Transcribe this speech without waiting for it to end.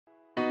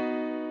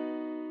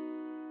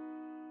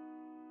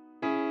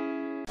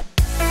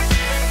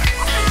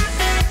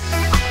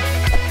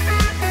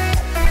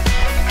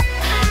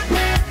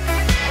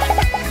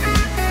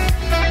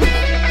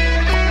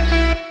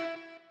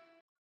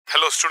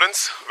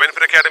aspirants,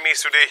 Venper Academy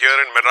is today here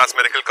in Madras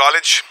Medical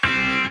College.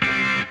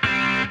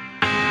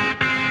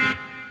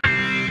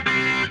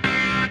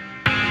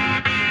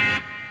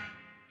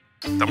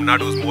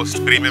 Tamilnadu's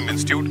most premium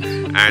institute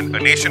and a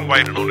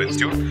nationwide renowned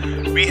institute.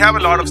 We have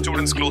a lot of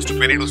students, close to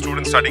 22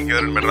 students studying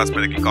here in Madras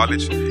Medical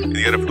College in the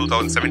year of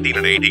 2017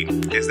 and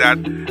 18. Is that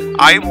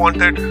I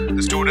wanted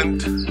the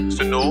students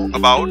to know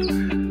about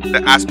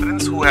the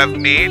aspirants who have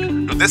made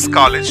to this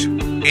college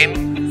in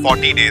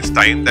 40 days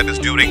time, that is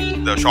during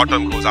the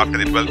short-term course after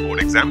the 12th board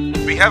exam.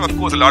 We have of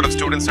course a lot of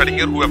students studying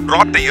here who have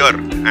brought the year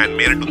and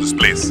made it to this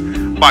place.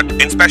 But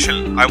in special,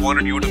 I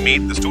wanted you to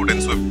meet the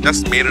students who have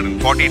just made it in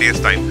 40 days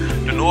time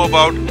to know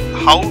about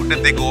how did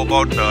they go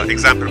about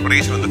exam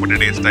preparation in the 40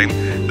 days time,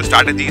 the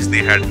strategies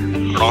they had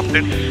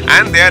adopted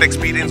and their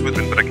experience with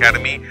Venper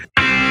Academy.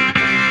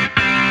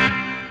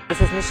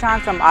 This is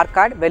Nishan from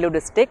Arcad, Vellore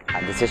district.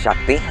 And this is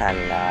Shakti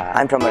and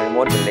I'm from a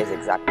remote village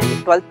exactly.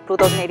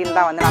 2018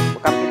 தான் வந்து நான்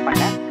complete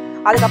பண்ணேன்.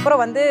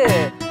 அதுக்கப்புறம் வந்து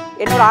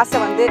என்னோட ஆசை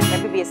வந்து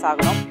MBBS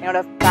ஆகணும். என்னோட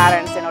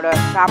பேரண்ட்ஸ், என்னோட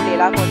ஃபேமிலி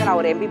எல்லாருக்கும் வந்து நான்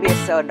ஒரு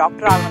MBBS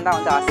டாக்டர் ஆகணும் தான்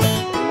வந்து ஆசை.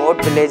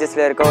 ரிமோட்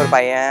வில்லேஜஸில் இருக்க ஒரு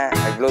பையன்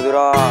இவ்வளோ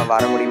தூரம்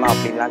வர முடியுமா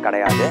அப்படின்லாம்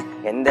கிடையாது.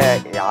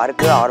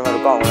 யாருக்கு ஆர்வம்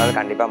இருக்கோ அவங்களால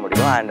கண்டிப்பாக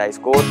முடியும். And I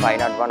scored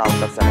 501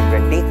 out of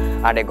 720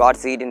 and I got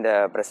seat in the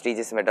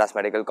prestigious Madras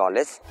Medical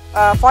College.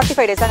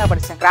 45 days நான்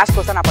படித்தேன். கிராஷ்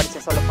கோர்ஸாக நான்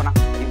படித்தேன் சொல்ல போனால்.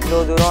 இவ்வளோ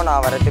தூரம்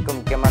நான் வரதுக்கு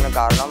முக்கியமான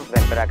காரணம்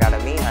Venper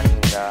Academy and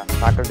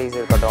faculties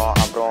இருக்கட்டும்,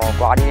 அப்புறம்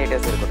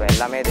coordinators இருக்கட்டும்,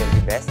 எல்லாமே they will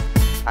be best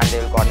and they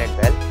will coordinate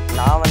well.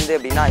 நான் வந்து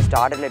எப்படின்னா I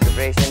started my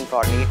preparation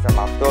for NEET from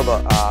October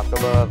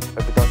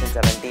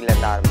 2017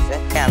 இருந்து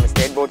ஆரம்பிச்சேன். I am a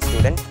state board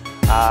student.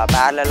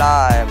 Parallel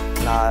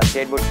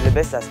state board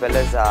syllabus as well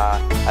as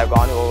I've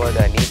gone over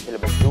the NEET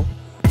syllabus too.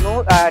 No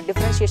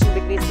differentiation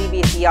between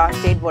CBSE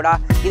state board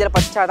இதில்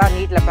படித்தா தான்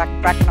நீட்டில்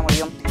ப்ராக்ட் பண்ண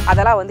முடியும்.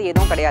 அதெல்லாம் வந்து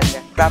எதுவும்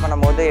கிடையாதுங்க. ப்ராக்ட்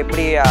பண்ணும்போது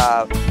எப்படி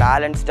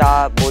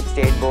பேலன்ஸ்டாக both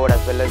state board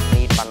as well as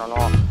NEET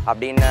பண்ணணும்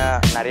அப்படின்னு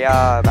நிறையா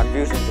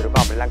கன்ஃபியூஷன்ஸ்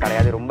இருக்கும். அப்படிலாம்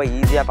கிடையாது, ரொம்ப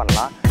ஈஸியாக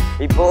பண்ணலாம்.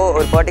 இப்போது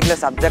ஒரு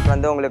பர்டிகுலர் சப்ஜெக்ட்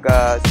வந்து உங்களுக்கு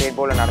ஸ்டேட்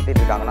போர்டில்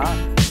நடத்திட்டு இருக்காங்கன்னா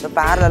இந்த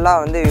பேரலாக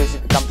வந்து you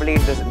should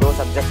complete those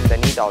subjects இந்த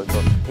நீட் ஆல்சோ.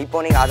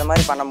 இப்போது நீங்கள் அது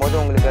மாதிரி பண்ணும்போது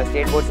உங்களுக்கு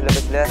ஸ்டேட் போர்ட்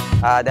சிலபஸில்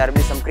there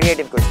be some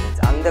creative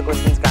questions, அந்த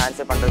கொஸ்டின்ஸ்க்கு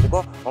ஆன்சர்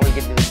பண்ணுறதுக்கும் உங்களுக்கு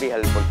இட் வில் பி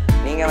ஹெல்ப்ஃபுல்.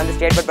 நீங்கள் வந்து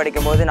ஸ்டேட் போர்ட்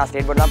படிக்கும்போது நான்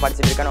ஸ்டேட் போர்ட் தான்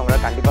படிச்சுட்டு இருக்கேன்னு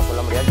உங்களால் கண்டிப்பாக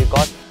சொல்ல முடியாது.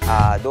 Because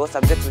those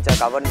subjects which are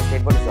covert இந்த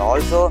state board is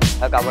also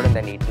covert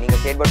இந்த நீட். நீங்கள்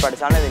ஸ்டேட் போர்ட்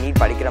படித்தாலும் இந்த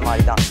நீட் படிக்கிற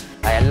மாதிரி தான்,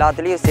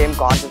 எல்லாத்துலேயும் சேம்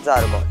கான்செப்ட்ஸாக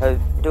இருக்கும்.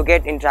 To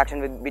get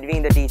interaction with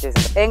between the teachers.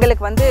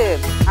 எங்களுக்கு வந்து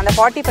அந்த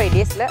 45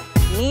 டேஸில்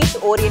நீட்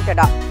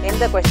ஓரியன்டாக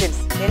எந்த கொஸ்டின்ஸ்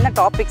என்ன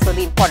டாபிக்ஸ்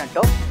வந்து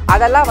இம்பார்ட்டண்ட்டோ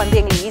அதெல்லாம் வந்து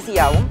எங்களுக்கு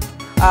ஈஸியாகவும்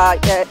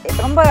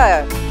ரொம்ப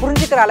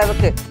புரிஞ்சுக்கிற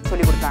அளவுக்கு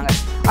சொல்லிக் கொடுத்தாங்க.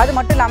 அது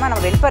மட்டும் இல்லாமல்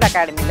நம்ம வெல்ஃபேர்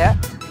அகாடமியில்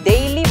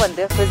டெய்லி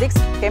வந்து physics,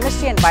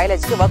 chemistry and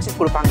பயாலஜிக்கு work sheet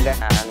கொடுப்பாங்க.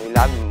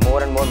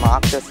 More and more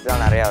mark test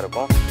தான் நிறையா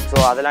இருக்கும். ஸோ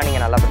அதெல்லாம்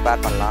நீங்கள் நல்லா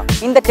ப்ரிப்பேர் பண்ணலாம்.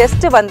 இந்த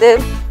டெஸ்ட்டு வந்து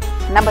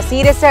நம்ம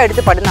சீரியஸாக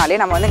எடுத்து படினாலே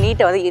நம்ம வந்து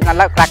நீட்டை வந்து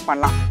நல்லா க்ராக்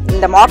பண்ணலாம்.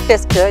 இந்த மார்க்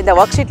டெஸ்ட்டு இந்த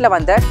ஒர்க் ஷீட்டில்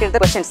வந்து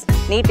கிட்டத்தட்ட கொஸ்டின்ஸ்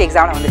நீட்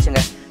எக்ஸாமில்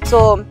வந்துச்சுங்க. ஸோ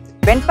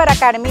வென்பர்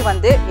அகாடமி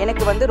வந்து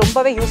எனக்கு வந்து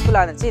ரொம்பவே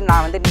யூஸ்ஃபுல்லாக இருந்துச்சு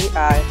நான் வந்து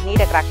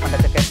நீட்டை க்ராக்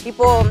பண்ணுறதுக்கு.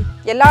 இப்போது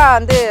எல்லாம்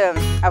வந்து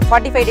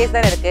 45 டேஸ்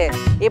தானே இருக்குது,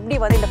 எப்படி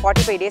வந்து இந்த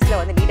 45 டேஸில்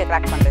வந்து நீட்டை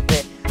க்ராக் பண்ணுறது,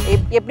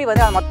 எப்படி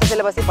வந்து அது மொத்த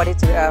சிலபஸையும்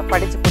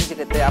படித்து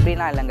புரிஞ்சுக்கிறது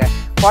அப்படின்லாம் இல்லைங்க.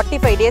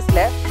 45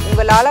 டேஸில்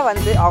உங்களால்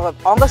வந்து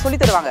அவங்க சொல்லி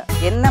தருவாங்க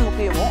என்ன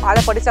முக்கியமோ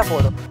அதை படித்தா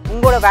போதும்.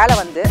 உங்களோட வேலை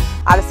வந்து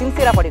அதை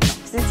சின்சியராக படிக்கணும்.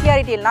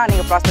 சின்சியாரிட்டி இல்லைனா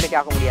நீங்கள் ப்ராஸ்பரிட்டி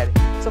ஆக முடியாது.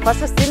 So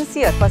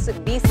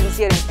first B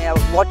sincere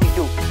what you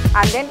two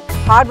and then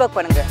hard work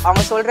பண்ணுங்கள்.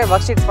 அவங்க சொல்கிற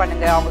ஒர்க் ஷீட்ஸ்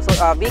பண்ணுங்கள்,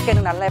 அவங்க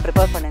வீக்கெண்டு நல்லா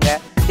ப்ரிப்பேர் பண்ணுங்கள்,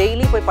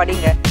 டெய்லி போய்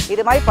படிங்க.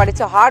 இது மாதிரி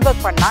படித்து ஹார்ட்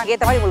ஒர்க் பண்ணால்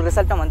ஏற்ற மாதிரி உங்களுக்கு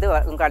ரிசல்ட்டும் வந்து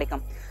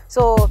கிடைக்கும்.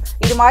 ஸோ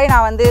இது மாதிரி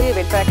நான் வந்து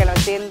வெல்ஃபேர்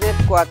அகாடமி சேர்ந்து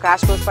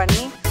கிராஷ் கோர்ஸ்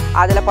பண்ணி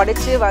அதில்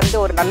படித்து வந்து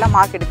ஒரு நல்ல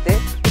மார்க் எடுத்து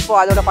இப்போது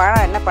அதோட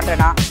பயணம் என்ன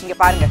பண்ணுறேன்னா இங்கே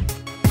பாருங்கள்,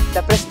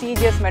 த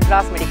ப்ரெஸ்டீஜியஸ்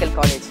மெட்ராஸ் மெடிக்கல்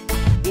காலேஜ்.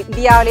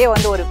 இந்தியாவிலே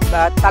வந்து ஒரு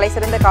தலை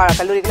சிறந்த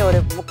கல்லூரிகளில் ஒரு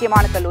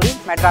முக்கியமான கல்லூரி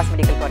மெட்ராஸ்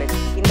மெடிக்கல் காலேஜ்.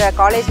 இந்த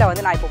காலேஜில்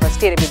வந்து நான் இப்போ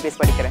ஃபஸ்ட் இயர் MBBS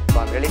படிக்கிறேன். So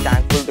I'm really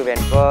thankful to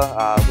Venper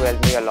who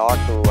helped me a lot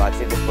to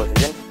achieve this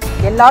position.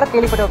 எல்லாரும்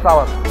கேள்விப்பட்ட ஒரு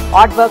problem,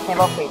 hard work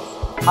never fails.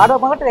 Hard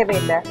work மட்டும்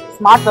தேவையில்லை,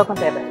 ஸ்மார்ட்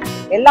ஒர்க்கும் தேவை.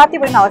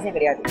 எல்லாத்தையும் படிக்கணும் அவசியம்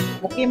கிடையாது,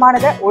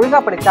 முக்கியமானதை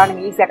ஒழுங்காக படித்தா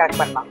நீங்கள் ஈஸியாக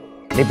கரெக்ட் பண்ணலாம்.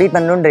 Repeat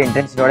பண்ணுன்ற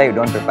இன்டென்ஷனோட you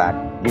don't prepare.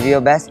 Give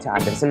your best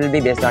and the result will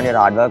be based on your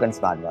hard work and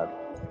smart work.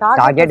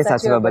 Target is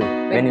achievable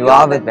when you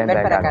are with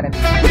Venper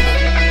Academy.